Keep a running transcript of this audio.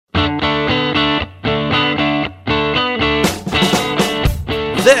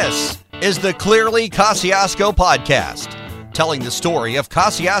is the Clearly Kosciuszko Podcast, telling the story of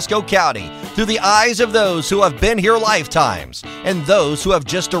Kosciuszko County through the eyes of those who have been here lifetimes and those who have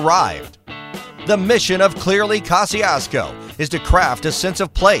just arrived. The mission of Clearly Kosciuszko is to craft a sense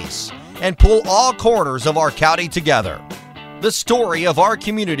of place and pull all corners of our county together. The story of our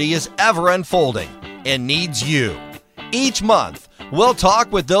community is ever unfolding and needs you. Each month, we'll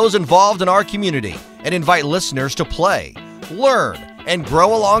talk with those involved in our community and invite listeners to play, learn, and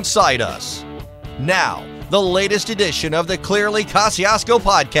grow alongside us. Now, the latest edition of the Clearly Kosciuszko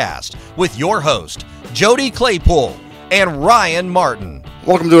Podcast with your host, Jody Claypool and Ryan Martin.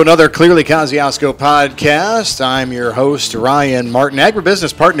 Welcome to another Clearly Kosciuszko Podcast. I'm your host, Ryan Martin,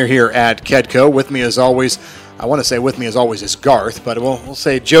 agribusiness partner here at KEDCO. With me as always, I want to say with me as always is Garth, but we'll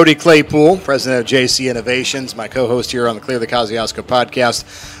say Jody Claypool, president of JC Innovations, my co-host here on the Clearly Kosciuszko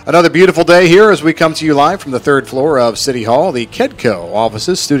Podcast. Another beautiful day here as we come to you live from the third floor of City Hall, the KEDCO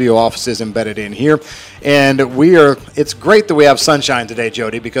offices, studio offices embedded in here. And it's great that we have sunshine today,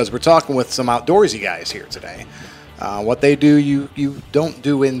 Jody, because we're talking with some outdoorsy guys here today. What they do, you don't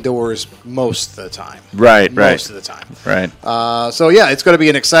do indoors most of the time. Right. Most of the time. Right. So, it's going to be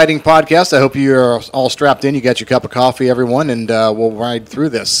an exciting podcast. I hope you're all strapped in. You got your cup of coffee, everyone, and we'll ride through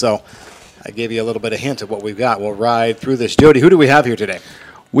this. So I gave you a little bit of hint of what we've got. We'll ride through this. Jody, who do we have here today?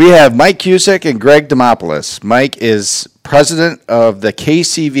 We have Mike Cusick and Greg Demopoulos. Mike is president of the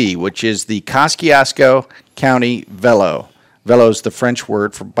KCV, which is the Kosciuszko County Velo. Velo is the French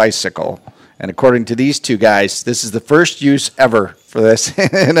word for bicycle. And according to these two guys, this is the first use ever for this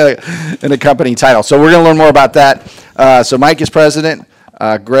in a company title. So we're going to learn more about that. So Mike is president.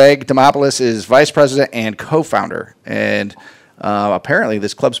 Greg Demopoulos is vice president and co-founder. And apparently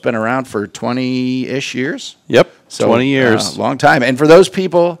this club's been around for 20-ish years. Yep, so 20 years. Long time. And for those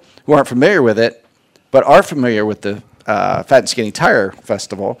people who aren't familiar with it, but are familiar with the Fat and Skinny Tire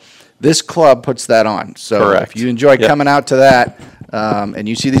Festival, this club puts that on. So Correct. If you enjoy coming out to that, and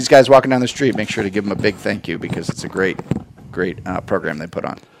you see these guys walking down the street, make sure to give them a big thank you because it's a great program they put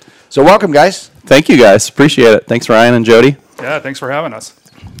on. So welcome, guys. Thank you, guys. Appreciate it. Thanks, Ryan and Jody. Yeah, thanks for having us.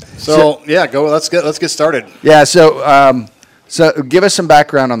 So go. Let's get started. Yeah. So give us some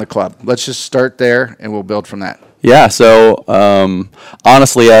background on the club. Let's just start there, and we'll build from that. Yeah. So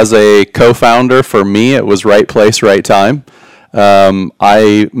honestly, as a co-founder, for me, it was right place, right time.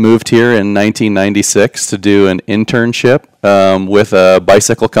 I moved here in 1996 to do an internship with a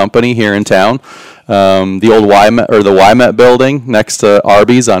bicycle company here in town. The old YMET building next to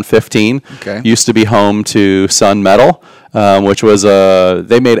Arby's on 15 used to be home to Sun Metal, which was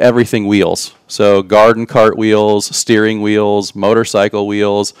they made everything wheels. So garden cart wheels, steering wheels, motorcycle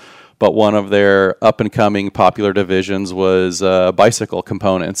wheels. But one of their up-and-coming popular divisions was bicycle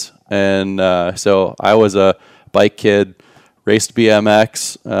components. And so I was a bike kid. Raced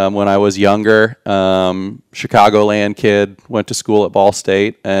BMX when I was younger. Chicagoland kid, went to school at Ball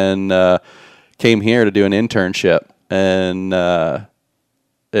State, and came here to do an internship. And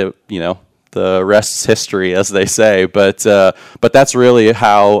the rest is history, as they say. But that's really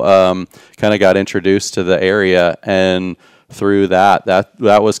how kind of got introduced to the area, and through that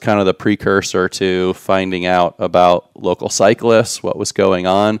was kind of the precursor to finding out about local cyclists, what was going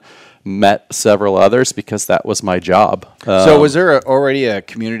on. Met several others because that was my job. So was there already a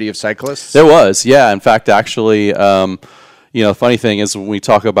community of cyclists? There was, yeah. In fact, actually, the funny thing is when we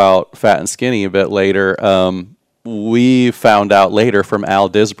talk about Fat and Skinny a bit later, we found out later from Al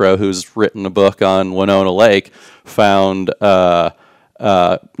Disbrow, who's written a book on Winona Lake, found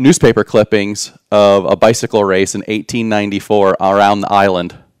newspaper clippings of a bicycle race in 1894 around the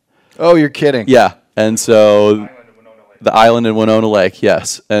island. Oh, you're kidding. Yeah, and so... The island in Winona Lake,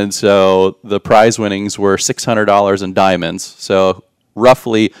 yes. And so the prize winnings were $600 in diamonds. So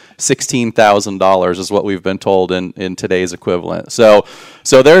roughly $16,000 is what we've been told in today's equivalent. So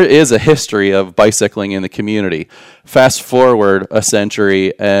there is a history of bicycling in the community. Fast forward a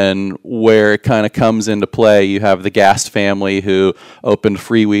century, and where it kind of comes into play, you have the Gast family who opened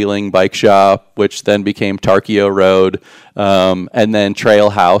Freewheeling Bike Shop, which then became Tarkio Road, and then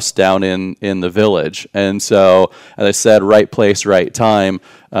Trail House down in the village. And so, as I said, right place, right time.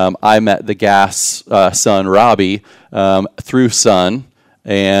 I met the Gast's son, Robbie, through Sun,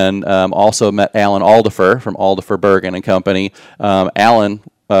 and also met Alan Aldifer from Aldifer Bergen and Company. Alan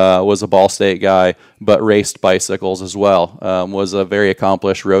was a Ball State guy, but raced bicycles as well, was a very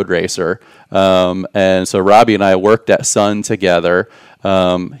accomplished road racer. And so Robbie and I worked at Sun together.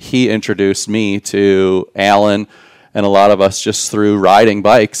 He introduced me to Alan and a lot of us just through riding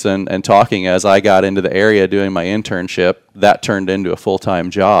bikes and talking as I got into the area doing my internship. That turned into a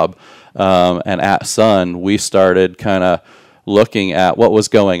full-time job. And at Sun, we started kind of looking at what was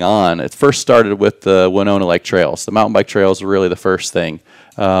going on. It first started with the Winona Lake Trails. The mountain bike trails were really the first thing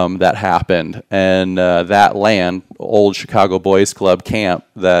that happened. And that land, old Chicago Boys Club camp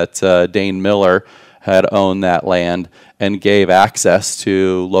that Dane Miller had owned that land and gave access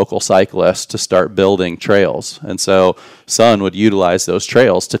to local cyclists to start building trails. And so Sun would utilize those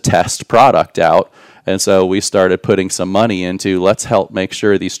trails to test product out. And so we started putting some money into, let's help make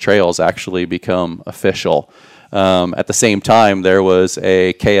sure these trails actually become official. At the same time, there was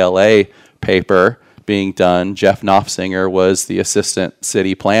a KLA paper being done. Jeff Knopfsinger was the assistant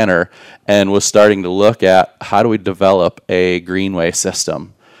city planner and was starting to look at how do we develop a greenway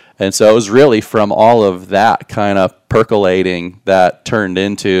system. And so it was really from all of that kind of percolating that turned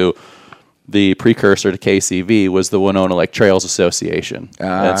into the precursor to KCV was the Winona Lake Trails Association.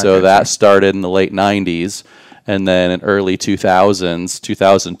 And so that started in the late 90s. And then in early 2000s,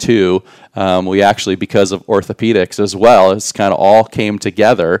 2002, we actually, because of orthopedics as well, it's kind of all came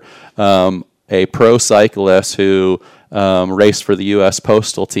together. A pro cyclist who raced for the U.S.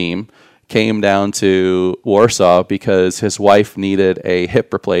 Postal Team came down to Warsaw because his wife needed a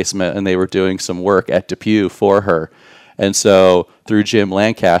hip replacement and they were doing some work at Depew for her. And so through Jim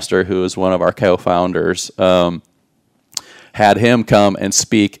Lancaster, who is one of our co-founders, had him come and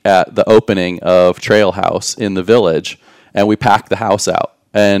speak at the opening of Trail House in the village, and we packed the house out.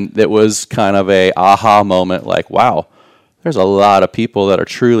 And it was kind of a aha moment, like, wow, there's a lot of people that are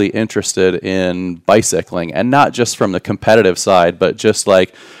truly interested in bicycling, and not just from the competitive side, but just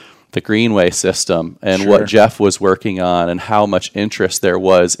like the Greenway system and what Jeff was working on and how much interest there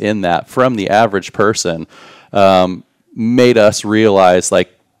was in that from the average person, made us realize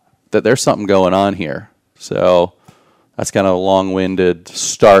like that there's something going on here. So that's kind of a long-winded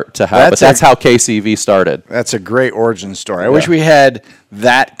start to have, but that's how KCV started. That's a great origin story. I wish we had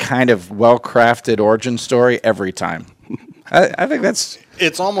that kind of well-crafted origin story every time. I think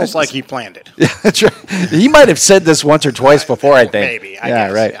it's almost like he planned it. Yeah, that's right. He might have said this once or twice before, I think. Maybe. I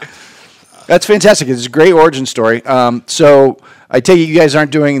guess, right. Yeah. That's fantastic. It's a great origin story. So I take it you guys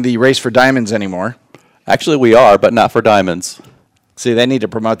aren't doing the Race for Diamonds anymore. Actually, we are, but not for diamonds. See, they need to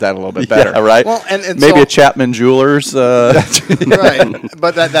promote that a little bit better. Yeah, right? Well, and maybe so, a Chapman Jewelers. Right.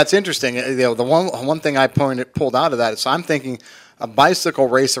 But that's interesting. The one thing I pulled out of that is I'm thinking a bicycle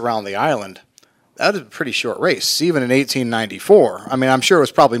race around the island, that is a pretty short race, even in 1894. I mean, I'm sure it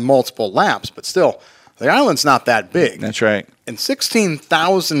was probably multiple laps, but still, the island's not that big. That's right. And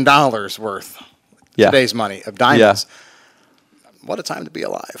 $16,000 worth, today's money, of diamonds. Yeah. What a time to be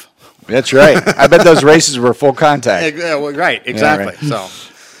alive. That's right. I bet those races were full contact. Right, exactly. Yeah, right.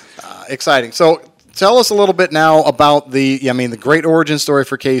 So, exciting. So, tell us a little bit now about the great origin story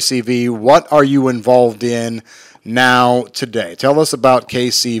for KCV. What are you involved in now today? Tell us about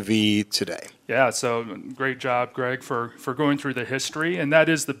KCV today. Yeah, so great job, Greg, for going through the history, and that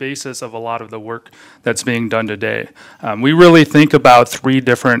is the basis of a lot of the work that's being done today. We really think about 3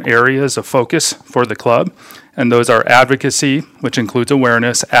 different areas of focus for the club, and those are advocacy, which includes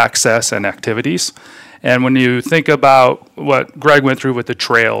awareness, access, and activities. And when you think about what Greg went through with the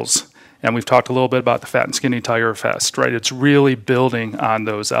trails, and we've talked a little bit about the Fat and Skinny Tire Fest, right? It's really building on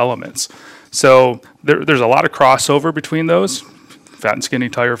those elements. So there's a lot of crossover between those. Fat and Skinny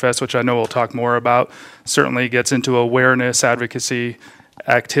Tire Fest, which I know we'll talk more about, certainly gets into awareness, advocacy,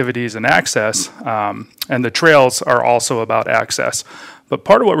 activities, and access. And the trails are also about access. But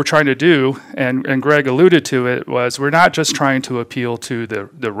part of what we're trying to do, and Greg alluded to it, was we're not just trying to appeal to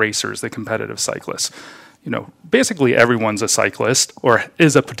the racers, the competitive cyclists. You know, basically everyone's a cyclist or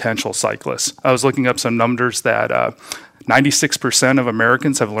is a potential cyclist. I was looking up some numbers that 96% of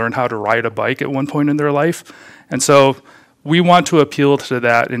Americans have learned how to ride a bike at one point in their life. And so we want to appeal to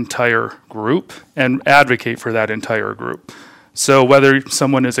that entire group and advocate for that entire group. So whether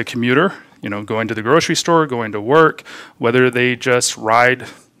someone is a commuter, going to the grocery store, going to work, whether they just ride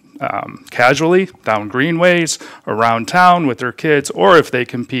casually down greenways around town with their kids, or if they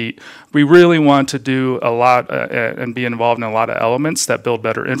compete, we really want to do a lot and be involved in a lot of elements that build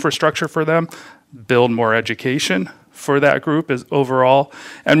better infrastructure for them, build more education for that group as overall,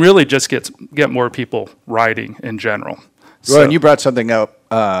 and really just get more people riding in general. Well, and you brought something up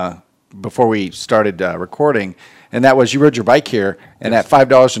before we started recording, and that was you rode your bike here, and at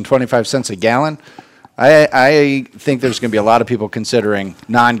 $5.25 a gallon, I think there's going to be a lot of people considering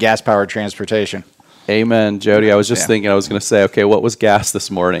non-gas powered transportation. Amen, Jody. I was just thinking, I was going to say, okay, what was gas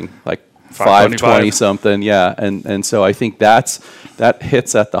this morning? Like $5.20 something, yeah. And so I think that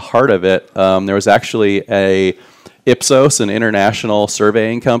hits at the heart of it. There was actually a Ipsos, an international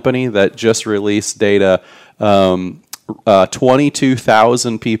surveying company, that just released data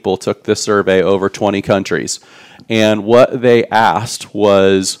 22,000 people took this survey over 20 countries. And what they asked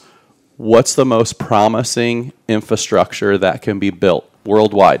was, what's the most promising infrastructure that can be built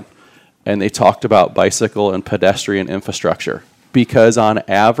worldwide? And they talked about bicycle and pedestrian infrastructure. Because on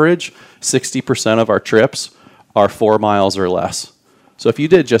average, 60% of our trips are 4 miles or less. So if you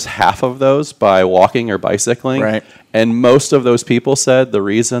did just half of those by walking or bicycling, right. And most of those people said the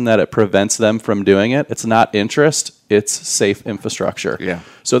reason that it prevents them from doing it, it's not interest, it's safe infrastructure. Yeah.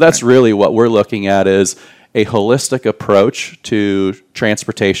 So that's really what we're looking at, is a holistic approach to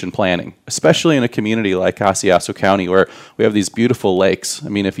transportation planning, especially in a community like Kosciuszko County where we have these beautiful lakes. I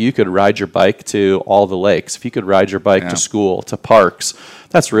mean, if you could ride your bike to all the lakes, if you could ride your bike to school, to parks,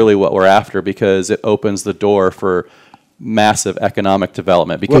 that's really what we're after, because it opens the door for massive economic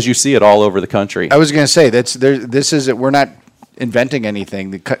development, because you see it all over the country. I was going to say, we're not inventing anything.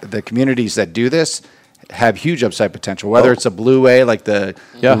 The communities that do this have huge upside potential, whether it's a blueway like the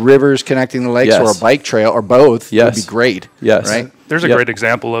rivers connecting the lakes, or a bike trail, or both. Would be great. Yes. Right? There's a great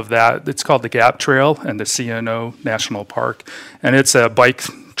example of that. It's called the Gap Trail and the CNO National Park. And it's a bike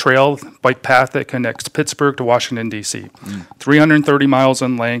path that connects Pittsburgh to Washington, D.C. 330 miles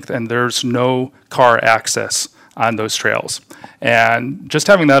in length, and there's no car access on those trails. And just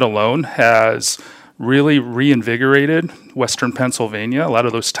having that alone has really reinvigorated Western Pennsylvania. A lot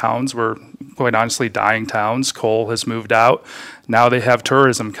of those towns were, quite honestly, dying towns. Coal has moved out. Now they have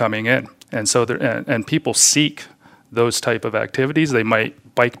tourism coming in. And so and people seek those type of activities. They might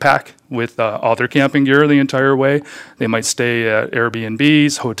bike pack with all their camping gear the entire way. They might stay at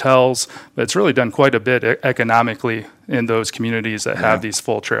Airbnbs, hotels, but it's really done quite a bit economically in those communities that have these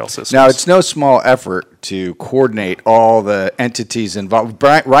full trail systems. Now, it's no small effort to coordinate all the entities involved.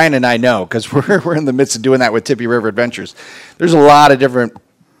 Ryan and I know, because we're in the midst of doing that with Tippy River Adventures. There's a lot of different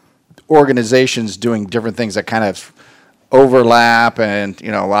organizations doing different things that kind of overlap, and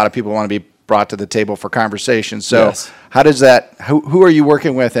a lot of people want to be brought to the table for conversations. So how does that, who are you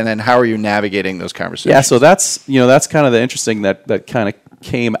working with, and then how are you navigating those conversations? Yeah, so that's kind of the interesting that kind of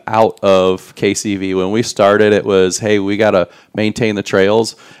came out of KCV. When we started, it was, hey, we got to maintain the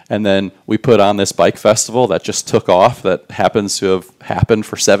trails, and then we put on this bike festival that just took off, that happens to have happened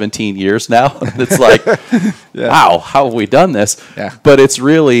for 17 years now. It's like, wow, how have we done this? Yeah. But it's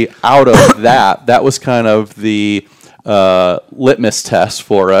really out of that was kind of the litmus test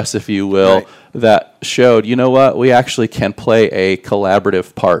for us, if you will, that showed, what, we actually can play a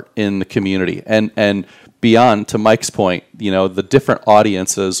collaborative part in the community. And beyond, to Mike's point, the different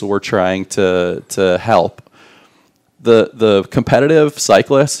audiences we're trying to help. The competitive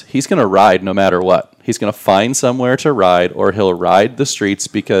cyclist, he's going to ride no matter what. He's going to find somewhere to ride, or he'll ride the streets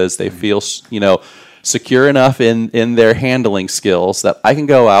because they feel, secure enough in their handling skills that I can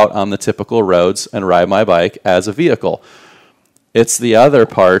go out on the typical roads and ride my bike as a vehicle. It's the other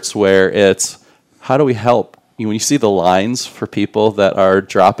parts where it's, how do we help? When you see the lines for people that are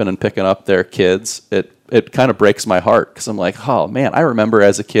dropping and picking up their kids, it kind of breaks my heart, because I'm like, oh man, I remember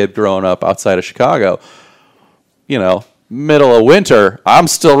as a kid growing up outside of Chicago, middle of winter, I'm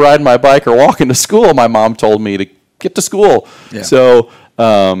still riding my bike or walking to school. My mom told me to get to school. Yeah. So,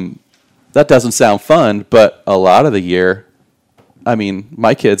 that doesn't sound fun, but a lot of the year,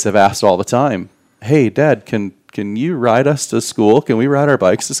 my kids have asked all the time, hey, Dad, can you ride us to school? Can we ride our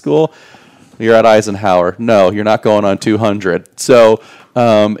bikes to school? You're at Eisenhower. No, you're not going on 200. So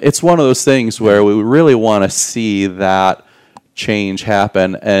it's one of those things where we really want to see that change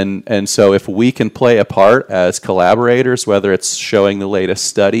happen. And so if we can play a part as collaborators, whether it's showing the latest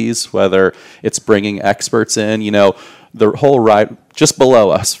studies, whether it's bringing experts in, the whole ride, just below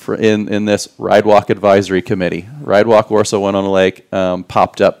us in this Ride Walk Advisory Committee, Ride Walk Warsaw Winona Lake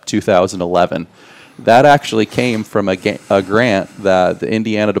popped up 2011. That actually came from a grant that the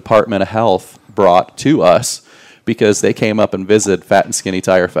Indiana Department of Health brought to us, because they came up and visited Fat and Skinny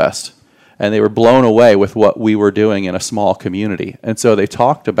Tire Fest. And they were blown away with what we were doing in a small community. And so they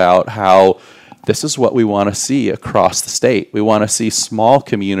talked about how this is what we want to see across the state. We want to see small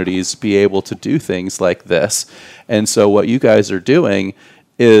communities be able to do things like this. And so what you guys are doing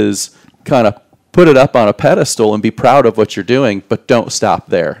is kind of put it up on a pedestal and be proud of what you're doing, but don't stop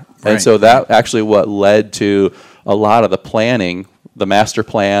there. Right. And so that actually what led to a lot of the planning, the master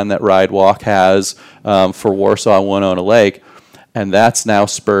plan that Ride Walk has for Warsaw and Winona Lake. And that's now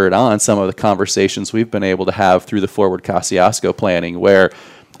spurred on some of the conversations we've been able to have through the Forward Kosciuszko planning, where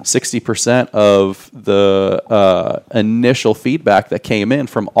 60% of the initial feedback that came in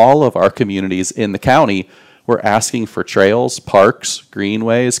from all of our communities in the county were asking for trails, parks,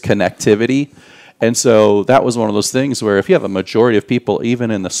 greenways, connectivity. And so that was one of those things where if you have a majority of people,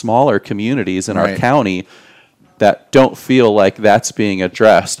 even in the smaller communities in our county, that don't feel like that's being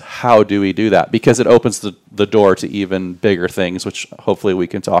addressed. How do we do that? Because it opens the door to even bigger things, which hopefully we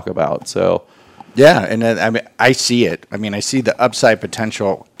can talk about. So, Yeah, and I mean, I see it. I mean, I see the upside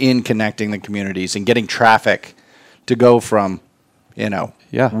potential in connecting the communities and getting traffic to go from,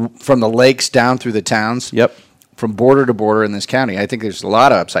 from the lakes down through the towns. Yep. From border to border in this county. I think there's a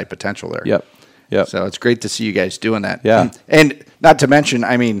lot of upside potential there. Yep. So it's great to see you guys doing that. Yeah. And not to mention,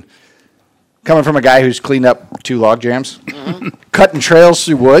 I mean, coming from a guy who's cleaned up 2 log jams, cutting trails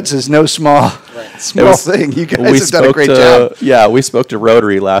through woods is no small thing. You guys have done a great job. Yeah, we spoke to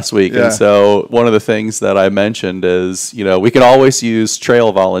Rotary last week, Yeah. and so one of the things that I mentioned is, we can always use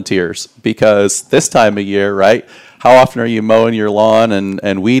trail volunteers, because this time of year, right? How often are you mowing your lawn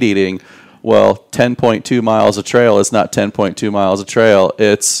and weed eating? Well, 10.2 miles of trail is not 10.2 miles of trail.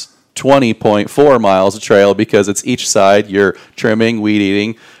 It's 20.4 miles of trail, because it's each side you're trimming, weed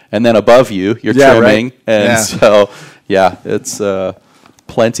eating, and then above you're trimming. Right. And so, it's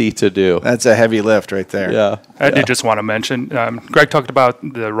plenty to do. That's a heavy lift right there. Yeah. I did just want to mention, Greg talked about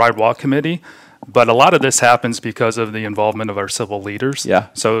the Ride Walk Committee, but a lot of this happens because of the involvement of our civil leaders. Yeah.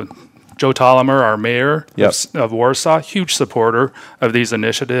 So Joe Tolomer, our mayor Yep. of Warsaw, huge supporter of these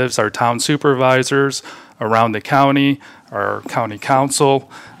initiatives. Our town supervisors around the county, our county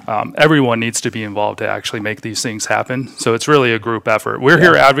council, everyone needs to be involved to actually make these things happen. So it's really a group effort. We're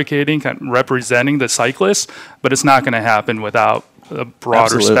here advocating, kind of representing the cyclists, but it's not going to happen without a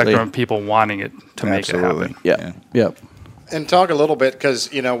broader Absolutely. spectrum of people wanting it to make it happen. Yeah. Yep. And talk a little bit, because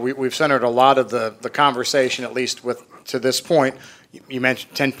we've centered a lot of the conversation, at least to this point. You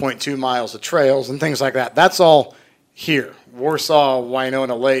mentioned 10.2 miles of trails and things like that. That's all here, Warsaw,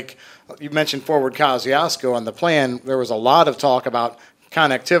 Winona Lake. You mentioned Forward Kosciuszko on the plan. There was a lot of talk about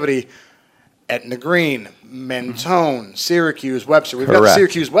connectivity at Etna Green, Mentone, Syracuse, Webster. We've got the Correct.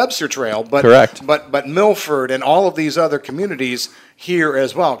 Syracuse-Webster Trail, but Correct. But Milford and all of these other communities here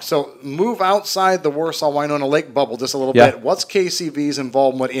as well. So move outside the Warsaw-Winona Lake bubble just a little Yeah. bit. What's KCV's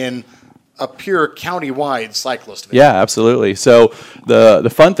involvement in a pure county-wide cyclist event? Yeah, absolutely. So the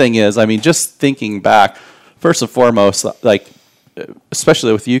fun thing is, just thinking back, first and foremost, like,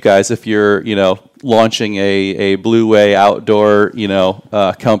 especially with you guys, if you're, launching a Blue Way outdoor,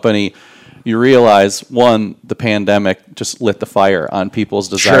 company, you realize, one, the pandemic just lit the fire on people's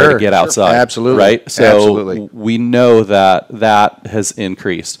desire to get outside. Absolutely. Right? So Absolutely. we know that has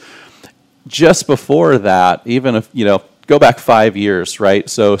increased. Just before that, even if, go back 5 years, right?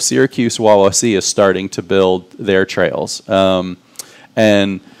 So Syracuse Wawasee is starting to build their trails.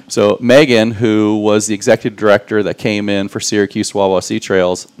 And so Megan, who was the executive director that came in for Syracuse Wawasee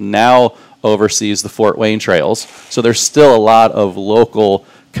Trails, now oversees the Fort Wayne Trails. So there's still a lot of local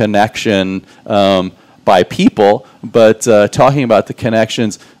connection by people, but talking about the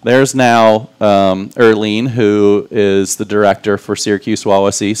connections, there's now Erlene, who is the director for Syracuse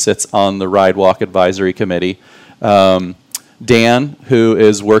Wawasee, sits on the Ride Walk Advisory Committee. Dan, who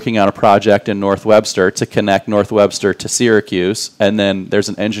is working on a project in North Webster to connect North Webster to Syracuse, and then there's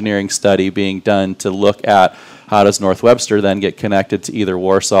an engineering study being done to look at how does North Webster then get connected to either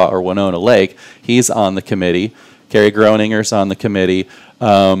Warsaw or Winona Lake. He's on the committee. Carrie Groninger's on the committee.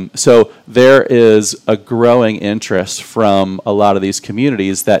 So there is a growing interest from a lot of these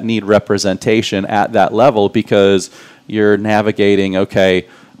communities that need representation at that level, because you're navigating,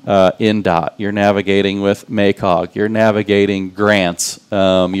 INDOT, you're navigating with MACOG, you're navigating grants,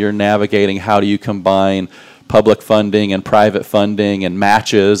 you're navigating how do you combine public funding and private funding and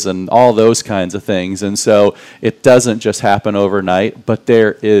matches and all those kinds of things. And so it doesn't just happen overnight, but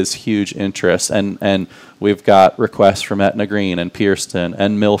there is huge interest. And we've got requests from Etna Green and Pearston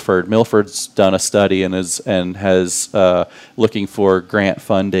and Milford. Milford's done a study and has looking for grant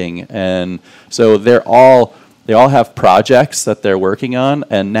funding. And so they all have projects that they're working on,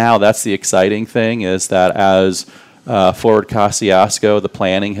 and now that's the exciting thing, is that as Forward Kosciuszko, the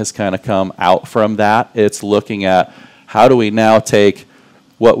planning has kind of come out from that. It's looking at how do we now take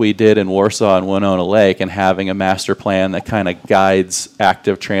what we did in Warsaw and Winona Lake and having a master plan that kind of guides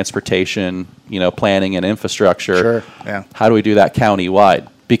active transportation, planning and infrastructure. Sure, yeah. How do we do that county-wide?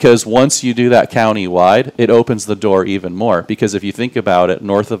 Because once you do that county-wide, it opens the door even more. Because if you think about it,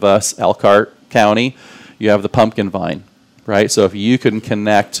 north of us, Elkhart County, you have the Pumpkin Vine, right? So if you can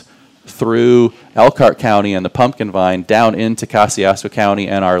connect through Elkhart County and the Pumpkin Vine down into Kosciuszko County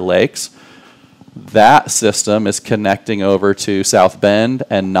and our lakes, that system is connecting over to South Bend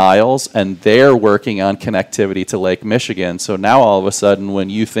and Niles, and they're working on connectivity to Lake Michigan. So now all of a sudden, when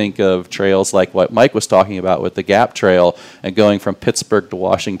you think of trails like what Mike was talking about with the Gap Trail and going from Pittsburgh to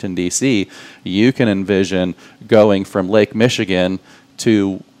Washington, D.C., you can envision going from Lake Michigan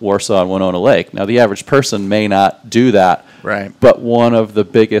to Warsaw and Winona Lake. Now, the average person may not do that. Right. But one of the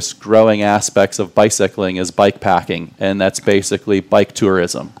biggest growing aspects of bicycling is bike packing, and that's basically bike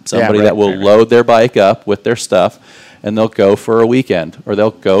tourism. Somebody that will load their bike up with their stuff, and they'll go for a weekend, or they'll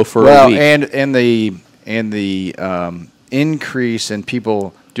go for a week. And the increase in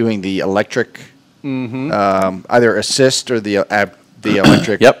people doing the electric, either assist or the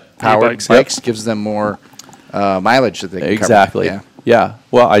electric powered E-bikes, bikes gives them more mileage that they can Exactly. cover. Yeah.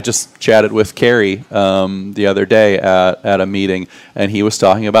 Well, I just chatted with Kerry the other day at a meeting, and he was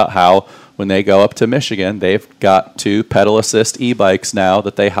talking about how when they go up to Michigan, they've got 2 pedal assist e-bikes now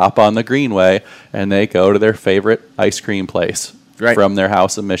that they hop on the Greenway and they go to their favorite ice cream place from their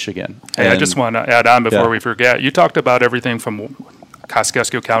house in Michigan. Hey, I just want to add on before we forget. You talked about everything from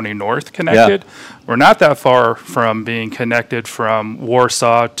Kosciuszko County north connected. Yeah. We're not that far from being connected from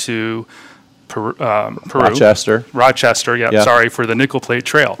Warsaw to Peru. Rochester, sorry, for the Nickel Plate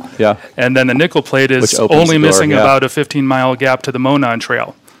Trail. Yeah. And then the Nickel Plate is only missing about a 15-mile gap to the Monon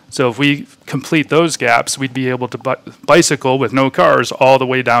Trail. So if we complete those gaps, we'd be able to bicycle with no cars all the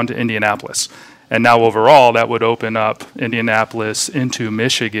way down to Indianapolis. And now overall, that would open up Indianapolis into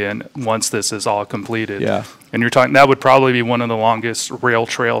Michigan once this is all completed. Yeah. And you're talking, that would probably be one of the longest rail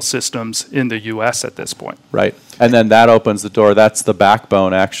trail systems in the U.S. at this point. Right. And then that opens the door. That's the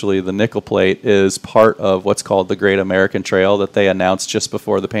backbone, actually. The Nickel Plate is part of what's called the Great American Trail that they announced just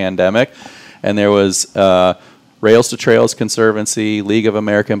before the pandemic. And there was Rails to Trails Conservancy, League of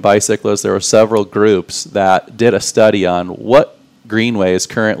American Bicyclists. There were several groups that did a study on what greenways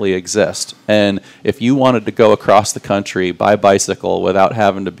currently exist. And if you wanted to go across the country by bicycle without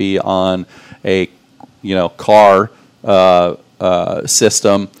having to be on a car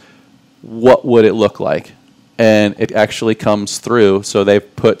system, what would it look like? And it actually comes through. So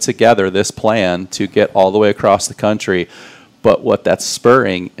they've put together this plan to get all the way across the country. But what that's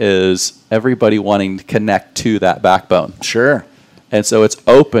spurring is everybody wanting to connect to that backbone. Sure. And so it's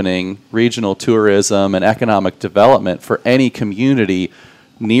opening regional tourism and economic development for any community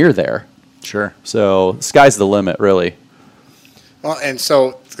near there. Sure. So the sky's the limit, really. Well, and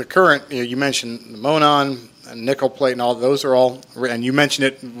so the current, you mentioned the Monon, and Nickel Plate, and all those are all, and you mentioned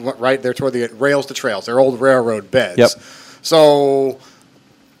it right there toward the rails to trails. They're old railroad beds. Yep. So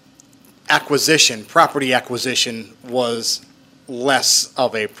property acquisition was less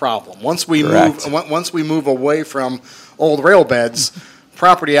of a problem. Once we move away from old rail beds,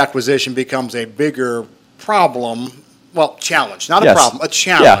 property acquisition becomes a bigger problem. Well, challenge, not a problem, a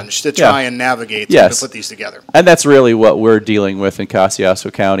challenge to try and navigate to put these together. And that's really what we're dealing with in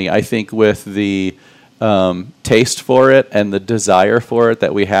Kosciuszko County. I think with the taste for it and the desire for it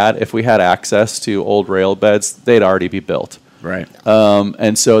that we had, if we had access to old rail beds, they'd already be built. Right.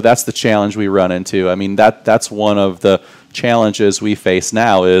 And so that's the challenge we run into. I mean, that's one of the challenges we face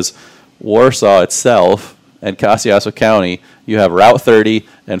now is Warsaw itself and Kosciuszko County. You have Route 30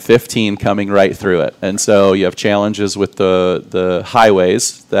 and 15 coming right through it. And so you have challenges with the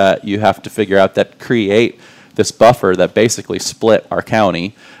highways that you have to figure out that create this buffer that basically split our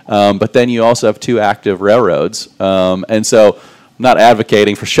county. But then you also have 2 active railroads. And so I'm not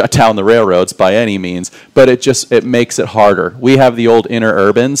advocating for shut down the railroads by any means, but it makes it harder. We have the old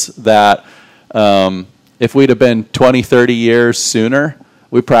interurbans that if we'd have been 20, 30 years sooner,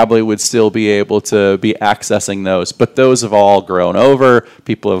 we probably would still be able to be accessing those. But those have all grown over.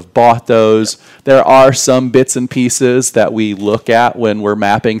 People have bought those. There are some bits and pieces that we look at when we're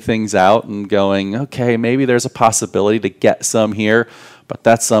mapping things out and going, okay, maybe there's a possibility to get some here, but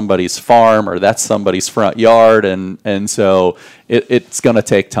that's somebody's farm or that's somebody's front yard. And so it's going to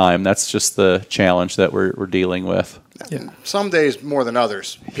take time. That's just the challenge that we're dealing with. Yeah. Some days more than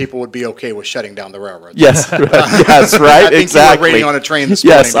others, people would be okay with shutting down the railroads. Yes, yes, right, I think exactly. You were waiting on a train this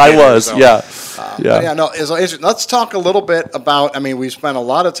morning. Yes, I was. So, let's talk a little bit about. I mean, we've spent a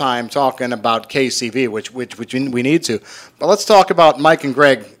lot of time talking about KCV, which we need to, but let's talk about Mike and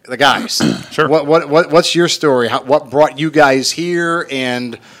Greg, the guys. Sure. What's your story? What brought you guys here?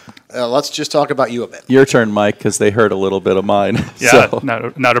 And let's just talk about you a bit. Your turn, Mike, because they heard a little bit of mine. Yeah, so.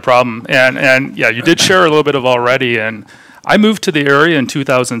 Not a problem. And yeah, you did share a little bit of already. And I moved to the area in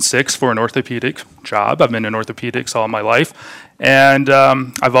 2006 for an orthopedic job. I've been in orthopedics all my life. And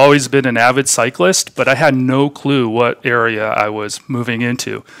I've always been an avid cyclist, but I had no clue what area I was moving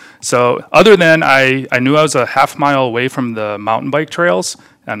into. So other than I knew I was a half mile away from the mountain bike trails.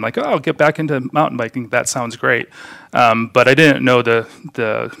 And I'm like, I'll get back into mountain biking. That sounds great. But I didn't know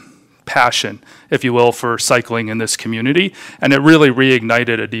the passion, if you will, for cycling in this community, and it really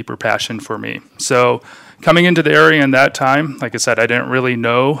reignited a deeper passion for me. So coming into the area in that time, like I said, I didn't really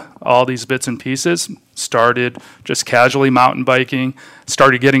know all these bits and pieces. Started just casually mountain biking,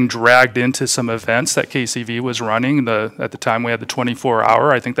 started getting dragged into some events that KCV was running. At the time we had the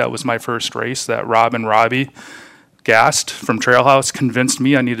 24-hour. I think that was my first race that Rob and Robbie Gast from Trailhouse convinced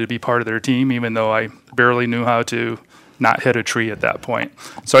me I needed to be part of their team, even though I barely knew how to not hit a tree at that point.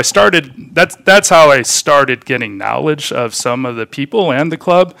 So I started, that's how I started getting knowledge of some of the people and the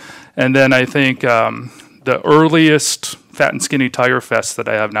club. And then I think the earliest Fat and Skinny Tire Fest that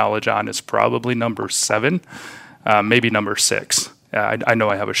I have knowledge on is probably number 7, maybe number 6. I know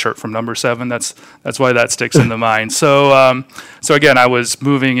I have a shirt from number 7. That's why that sticks in the mind. So so again, I was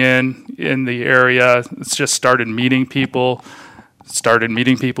moving in the area. It's just started meeting people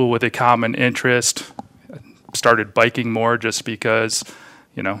with a common interest. Started biking more just because,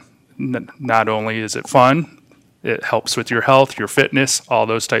 not only is it fun, it helps with your health, your fitness, all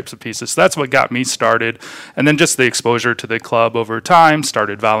those types of pieces. So that's what got me started. And then just the exposure to the club over time,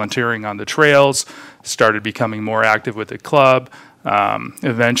 started volunteering on the trails, started becoming more active with the club,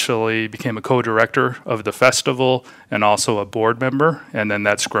 eventually became a co-director of the festival and also a board member. And then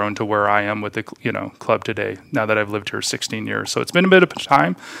that's grown to where I am with the club today, now that I've lived here 16 years. So it's been a bit of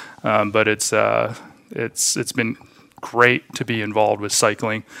time, but it's been great to be involved with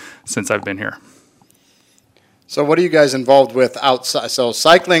cycling since I've been here. So what are you guys involved with outside? So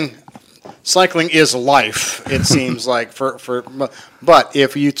cycling is life, it seems like. But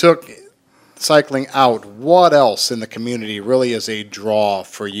if you took cycling out, what else in the community really is a draw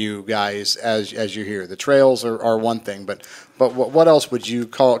for you guys as you're here? The trails are one thing, but what else would you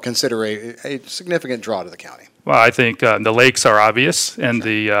consider a significant draw to the county? Well, I think the lakes are obvious, and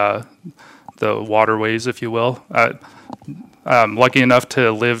the waterways, if you will. I'm lucky enough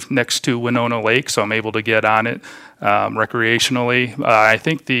to live next to Winona Lake, so I'm able to get on it recreationally. I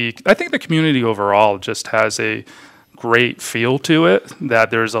think the community overall just has a great feel to it,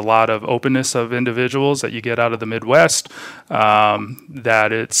 that there's a lot of openness of individuals that you get out of the Midwest, that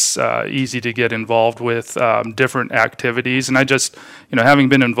it's easy to get involved with different activities. And I just, having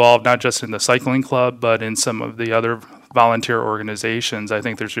been involved not just in the cycling club, but in some of the other volunteer organizations, I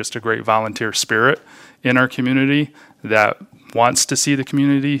think there's just a great volunteer spirit in our community that wants to see the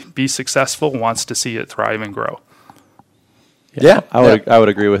community be successful, wants to see it thrive and grow. Yeah, I would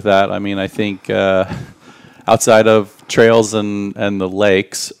agree with that. I mean, I think outside of trails and the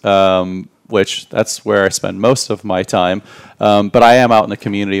lakes, which that's where I spend most of my time, but I am out in the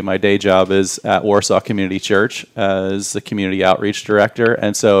community. My day job is at Warsaw Community Church as the community outreach director,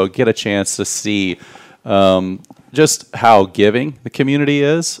 and so get a chance to see just how giving the community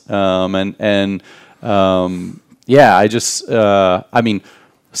is,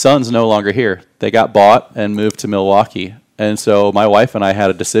 Sun's no longer here. They got bought and moved to Milwaukee. And so my wife and I had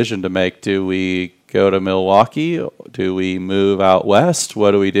a decision to make. Do we go to Milwaukee? Do we move out west?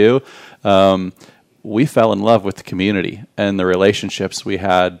 What do we do? We fell in love with the community and the relationships we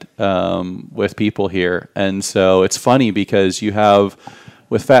had with people here. And so it's funny because you have,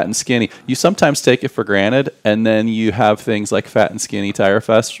 with Fat and Skinny, you sometimes take it for granted, and then you have things like Fat and Skinny Tire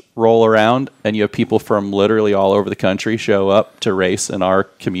Fest roll around, and you have people from literally all over the country show up to race in our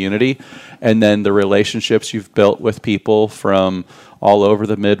community. And then the relationships you've built with people from all over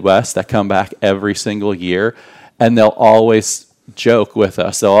the Midwest that come back every single year, and they'll always joke with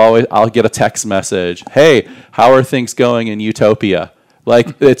us. I'll get a text message, "Hey, how are things going in Utopia?"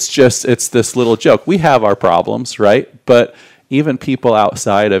 Like, it's this little joke. We have our problems, right? But even people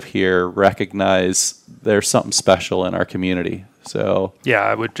outside of here recognize there's something special in our community. So yeah,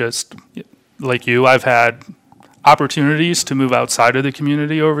 I would just, like you, I've had opportunities to move outside of the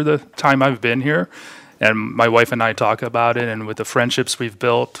community over the time I've been here. And my wife and I talk about it, and with the friendships we've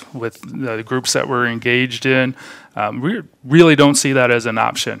built, with the groups that we're engaged in, we really don't see that as an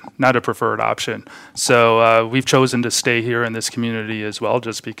option, not a preferred option. So we've chosen to stay here in this community as well,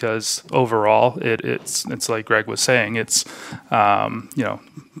 just because overall it's like Greg was saying, it's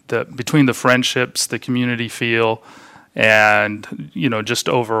between the friendships, the community feel, and just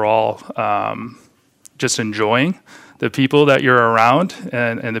overall just enjoying the people that you're around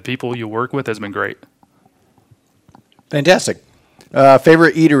and the people you work with has been great. Fantastic.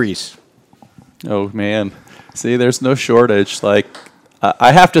 Favorite eateries? Oh, man. See, there's no shortage. Like,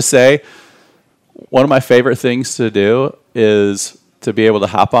 I have to say, one of my favorite things to do is to be able to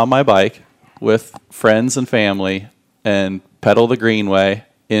hop on my bike with friends and family and pedal the Greenway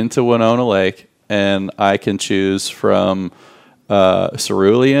into Winona Lake, and I can choose from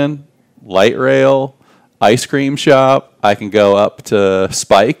cerulean, light rail, ice cream shop. I can go up to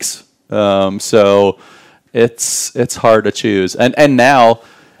Spike's So it's hard to choose. And now,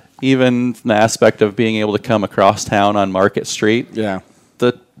 even the aspect of being able to come across town on Market Street, Yeah.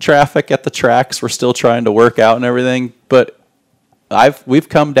 the traffic at the tracks we're still trying to work out and everything, but we've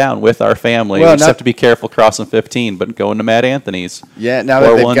come down with our family. Well, we just have to be careful crossing 15, but going to Matt Anthony's. Yeah, now or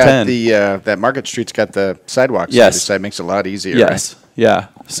that they've 110. got that Market Street's got the sidewalks. Yes. So it makes it a lot easier. Yes. Yeah.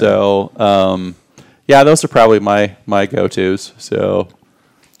 So, yeah, those are probably my go-tos. So,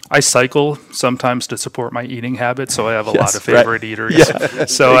 I cycle sometimes to support my eating habits, so I have a lot Yes, of favorite right. eaters. Yeah,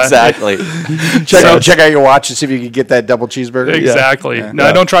 So exactly. Check out your watch and see if you can get that double cheeseburger. Exactly. Yeah. No,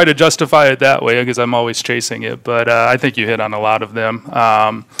 I don't try to justify it that way because I'm always chasing it, but I think you hit on a lot of them.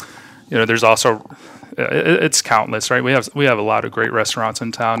 There's also it's countless, right? We have a lot of great restaurants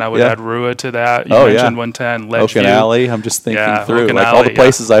in town. I would add Rua to that. You mentioned 110, Oak and Alley. I'm just thinking through Oak and like all Alley, the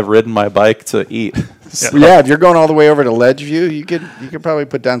places I've ridden my bike to eat. So, Yeah, if you're going all the way over to Ledgeview, you could probably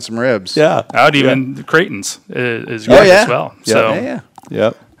put down some ribs. yeah. Out even Creighton's is great yeah. as well. Yeah. So Yeah.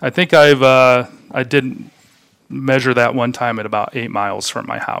 Yep. I think I did measure that one time at about 8 miles from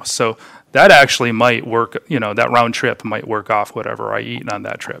my house. So that actually might work. That round trip might work off whatever I eat on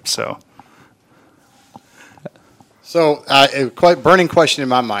that trip. So a quite burning question in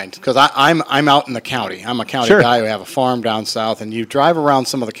my mind, because I'm out in the county. I'm a county Sure. guy who have a farm down south, and you drive around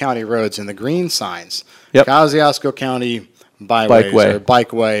some of the county roads and the green signs, Yep. Kosciuszko County byways Bikeway. or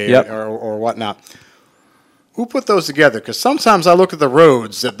bikeway Yep. or whatnot. Who put those together? Because sometimes I look at the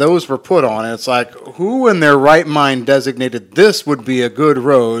roads that those were put on, and it's like, who in their right mind designated this would be a good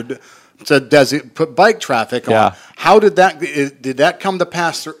road to put bike traffic on? Yeah. How did that come to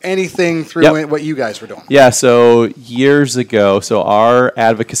pass through anything through Yep. what you guys were doing? Yeah, so years ago, our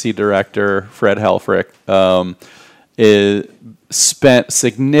advocacy director, Fred Helfrich, spent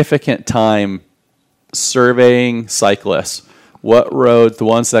significant time surveying cyclists. What roads, the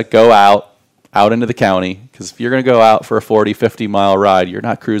ones that go out into the county, because if you're going to go out for a 40, 50-mile ride, you're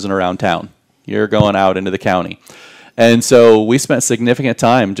not cruising around town. You're going out into the county. And so we spent significant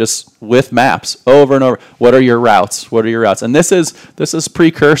time just with maps over and over. What are your routes? What are your routes? And this is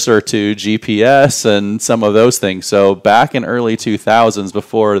precursor to GPS and some of those things. So back in early 2000s,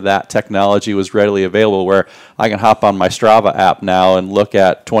 before that technology was readily available, where I can hop on my Strava app now and look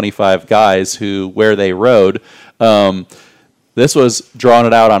at 25 guys where they rode, this was drawing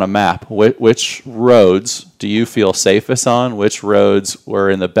it out on a map. Which roads do you feel safest on? Which roads were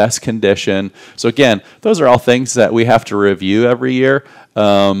in the best condition? So again, those are all things that we have to review every year.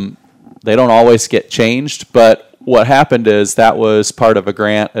 They don't always get changed, but what happened is that was part of a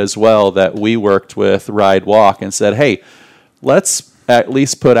grant as well that we worked with Ride Walk and said, hey, let's at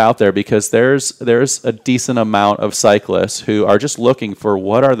least put out there, because there's a decent amount of cyclists who are just looking for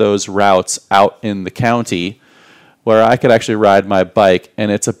what are those routes out in the county where I could actually ride my bike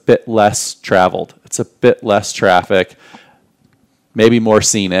and it's a bit less traveled. It's a bit less traffic, maybe more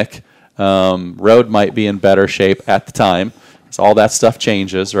scenic. Road might be in better shape at the time. So all that stuff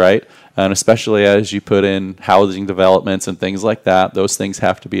changes, right? And especially as you put in housing developments and things like that, those things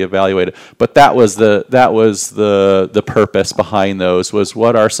have to be evaluated. But that was the purpose behind those, was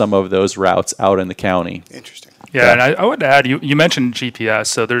what are some of those routes out in the county? Interesting. Yeah, and I would add, you mentioned GPS.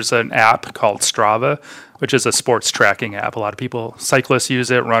 So there's an app called Strava, which is a sports tracking app. A lot of cyclists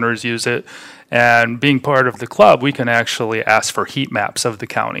use it, runners use it. And being part of the club, we can actually ask for heat maps of the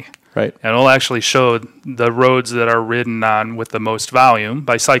county. Right. And it'll actually show the roads that are ridden on with the most volume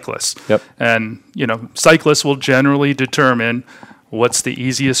by cyclists. Yep. And, cyclists will generally determine what's the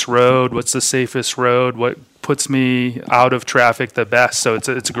easiest road, what's the safest road, what puts me out of traffic the best. So it's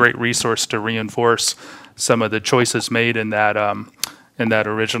a great resource to reinforce some of the choices made in that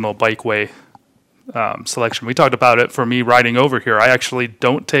original bikeway selection. We talked about it for me riding over here. I actually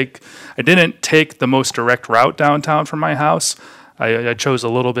didn't take the most direct route downtown from my house. I chose a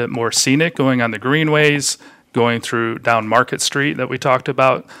little bit more scenic, going on the greenways, going down Market Street that we talked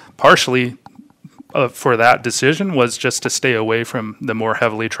about. Partially for that decision was just to stay away from the more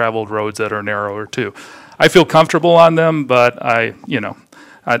heavily traveled roads that are narrower too. I feel comfortable on them, but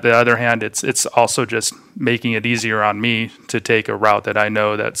on the other hand, it's also just making it easier on me to take a route that I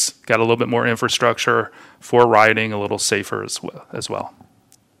know that's got a little bit more infrastructure for riding, a little safer as well.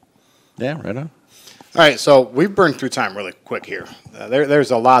 Yeah, right on. All right, so we've burned through time really quick here.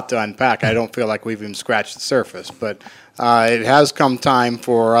 There's a lot to unpack. I don't feel like we've even scratched the surface, but it has come time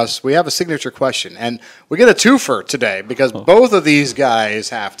for us. We have a signature question, and we get a twofer today because both of these guys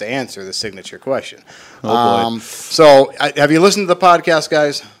have to answer the signature question. Oh, boy. So have you listened to the podcast,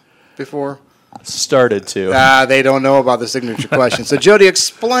 guys, before? Started to. They don't know about the signature question. So, Jody,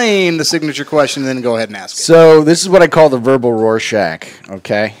 explain the signature question, and then go ahead and ask it. So this is what I call the verbal Rorschach,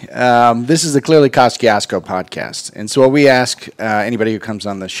 okay? This is the Clearly Kosciuszko podcast. And so what we ask anybody who comes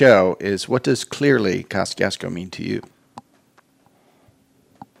on the show is, what does Clearly Kosciuszko mean to you?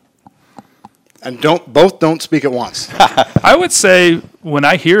 And don't speak at once. I would say when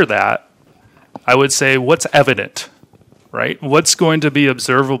I hear that, I would say what's evident, right? What's going to be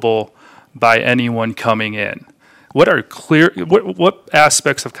observable by anyone coming in? What are clear? What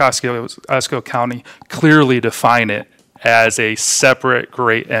aspects of Kosciuszko County clearly define it as a separate,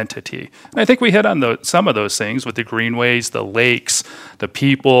 great entity? And I think we hit on some of those things with the greenways, the lakes, the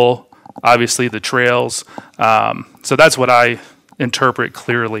people, obviously the trails. So that's what I interpret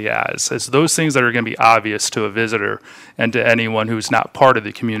clearly as those things that are going to be obvious to a visitor and to anyone who's not part of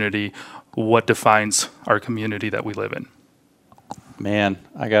the community. What defines our community that we live in? Man,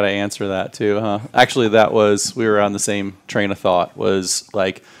 I got to answer that too, huh? Actually, we were on the same train of thought, was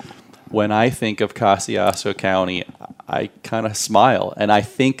like, when I think of Kosciuszko County, I kind of smile, and I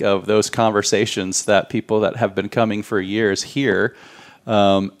think of those conversations that people that have been coming for years hear,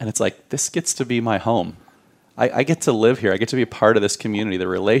 and it's like, this gets to be my home. I get to live here. I get to be a part of this community. The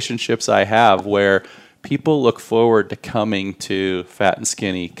relationships I have where people look forward to coming to Fat and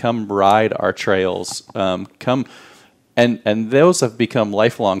Skinny, come ride our trails, come... And those have become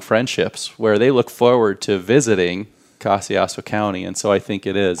lifelong friendships where they look forward to visiting Kosciuszko County. And so I think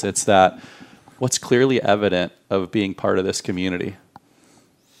it's that what's clearly evident of being part of this community.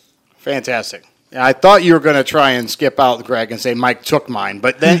 Fantastic. I thought you were going to try and skip out, Greg, and say Mike took mine,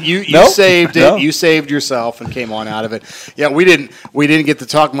 but then you Nope. saved it. No. You saved yourself and came on out of it. Yeah, we didn't get to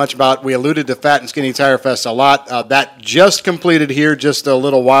talk much about. We alluded to Fat and Skinny Tire Fest a lot. That just completed here just a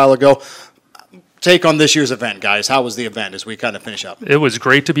little while ago. Take on this year's event, guys. How was the event as we kind of finish up? It was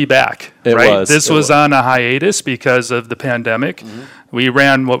great to be back. It right? was. This It was was. on a hiatus because of the pandemic. Mm-hmm. We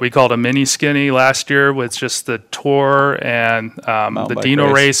ran what we called a mini skinny last year with just the tour and the bike Dino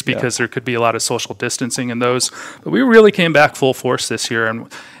race, race because there could be a lot of social distancing in those. But we really came back full force this year. And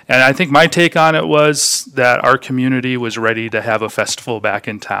I think my take on it was that our community was ready to have a festival back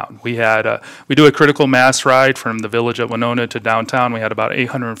in town. We do a critical mass ride from the village at Winona to downtown. We had about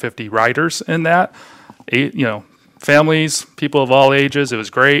 850 riders in that. Families, people of all ages. It was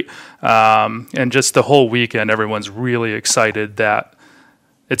great. And just the whole weekend, everyone's really excited that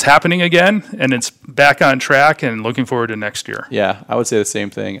it's happening again and it's back on track and looking forward to next year. Yeah, I would say the same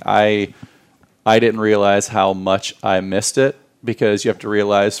thing. I didn't realize how much I missed it because you have to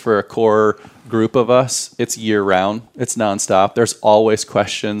realize for a core group of us, it's year round. It's nonstop. There's always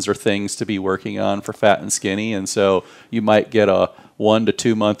questions or things to be working on for Fat and Skinny. And so you might get a 1 to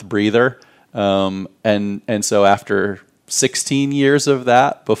 2 month breather. And so after 16 years of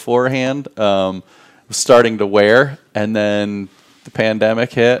that beforehand, was starting to wear, and then the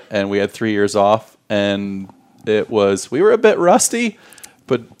pandemic hit and we had 3 years off, and we were a bit rusty,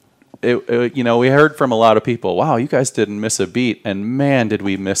 but we heard from a lot of people, wow, you guys didn't miss a beat, and man, did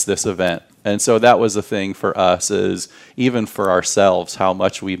we miss this event. And so that was the thing for us, is even for ourselves, how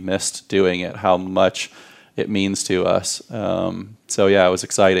much we missed doing it, how much it means to us. So yeah, it was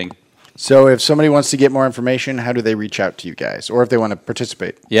exciting. So if somebody wants to get more information, how do they reach out to you guys? Or if they want to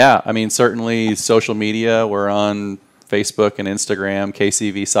participate? Yeah, I mean, certainly social media. We're on Facebook and Instagram,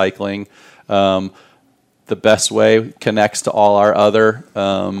 KCV Cycling. The best way connects to all our other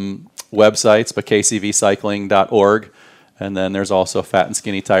websites, but kcvcycling.org. And then there's also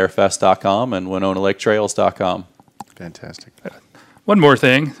fatandskinnytirefest.com and WinonaLakeTrails.com. Fantastic. One more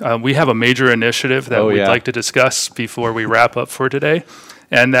thing. We have a major initiative that we'd yeah. like to discuss before we wrap up for today.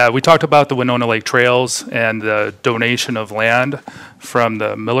 And we talked about the Winona Lake Trails and the donation of land from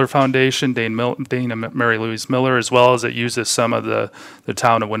the Miller Foundation, Dane and Mary Louise Miller, as well as it uses some of the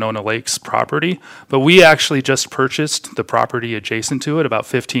town of Winona Lake's property. But we actually just purchased the property adjacent to it, about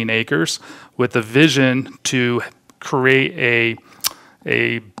 15 acres, with the vision to create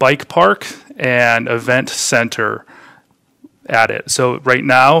a bike park and event center at it. So right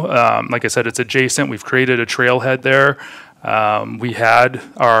now, like I said, it's adjacent. We've created a trailhead there. We had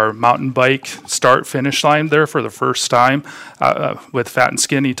our mountain bike start-finish line there for the first time with Fat and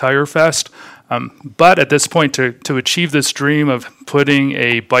Skinny Tire Fest. But at this point, to achieve this dream of putting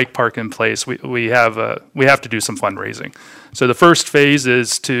a bike park in place, we have to do some fundraising. So the first phase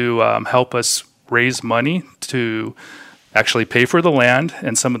is to help us raise money to actually pay for the land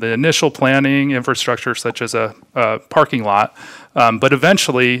and some of the initial planning infrastructure, such as a parking lot. But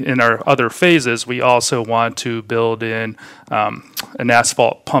eventually, in our other phases, we also want to build in an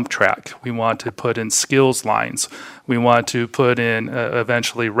asphalt pump track. We want to put in skills lines. We want to put in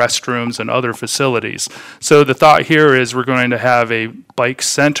eventually restrooms and other facilities. So the thought here is we're going to have a bike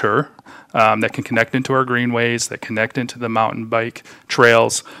center that can connect into our greenways, that connect into the mountain bike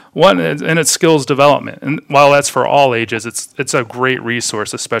trails. And it's skills development. And while that's for all ages, it's a great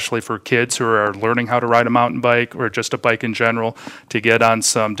resource, especially for kids who are learning how to ride a mountain bike or just a bike in general, to get on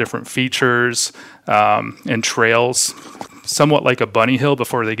some different features and trails, somewhat like a bunny hill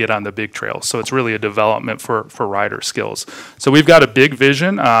before they get on the big trails. So it's really a development for rider skills. So we've got a big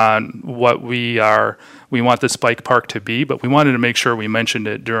vision on what we want this bike park to be, but we wanted to make sure we mentioned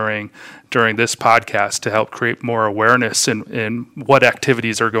it during this podcast to help create more awareness in what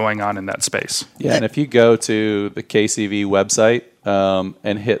activities are going on in that space. Yeah, and if you go to the KCV website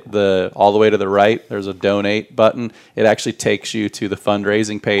and hit all the way to the right, there's a donate button. It actually takes you to the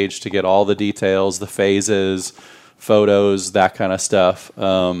fundraising page to get all the details, the phases, photos, that kind of stuff.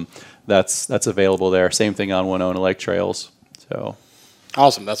 That's available there. Same thing on Winona Lake Trails. So.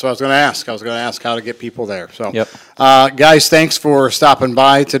 Awesome. That's what I was going to ask. I was going to ask how to get people there. So, yep. Guys, thanks for stopping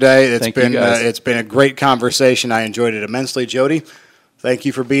by today. It's been a great conversation. I enjoyed it immensely. Jody, thank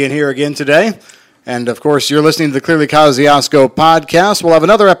you for being here again today. And, of course, you're listening to the Clearly Kosciuszko podcast. We'll have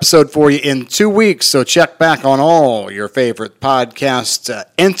another episode for you in 2 weeks, so check back on all your favorite podcast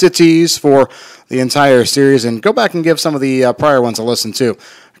entities for the entire series, and go back and give some of the prior ones a listen to.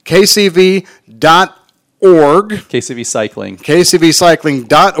 KCV.org. KCV Cycling.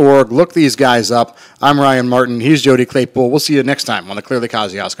 KCVcycling.org. Look these guys up. I'm Ryan Martin. He's Jody Claypool. We'll see you next time on the Clearly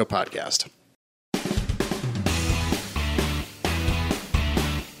Kosciuszko podcast.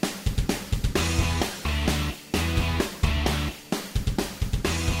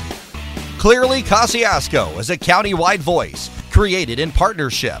 Clearly Kosciuszko is a county-wide voice created in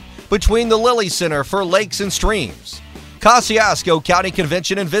partnership between the Lilly Center for Lakes and Streams, Kosciuszko County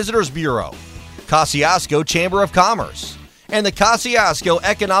Convention and Visitors Bureau, Kosciuszko Chamber of Commerce, and the Kosciuszko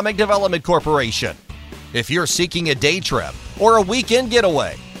Economic Development Corporation. If you're seeking a day trip or a weekend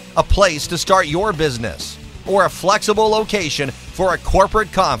getaway, a place to start your business, or a flexible location for a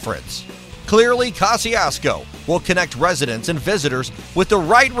corporate conference, Clearly Kosciuszko will connect residents and visitors with the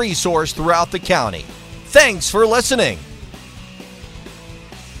right resource throughout the county. Thanks for listening.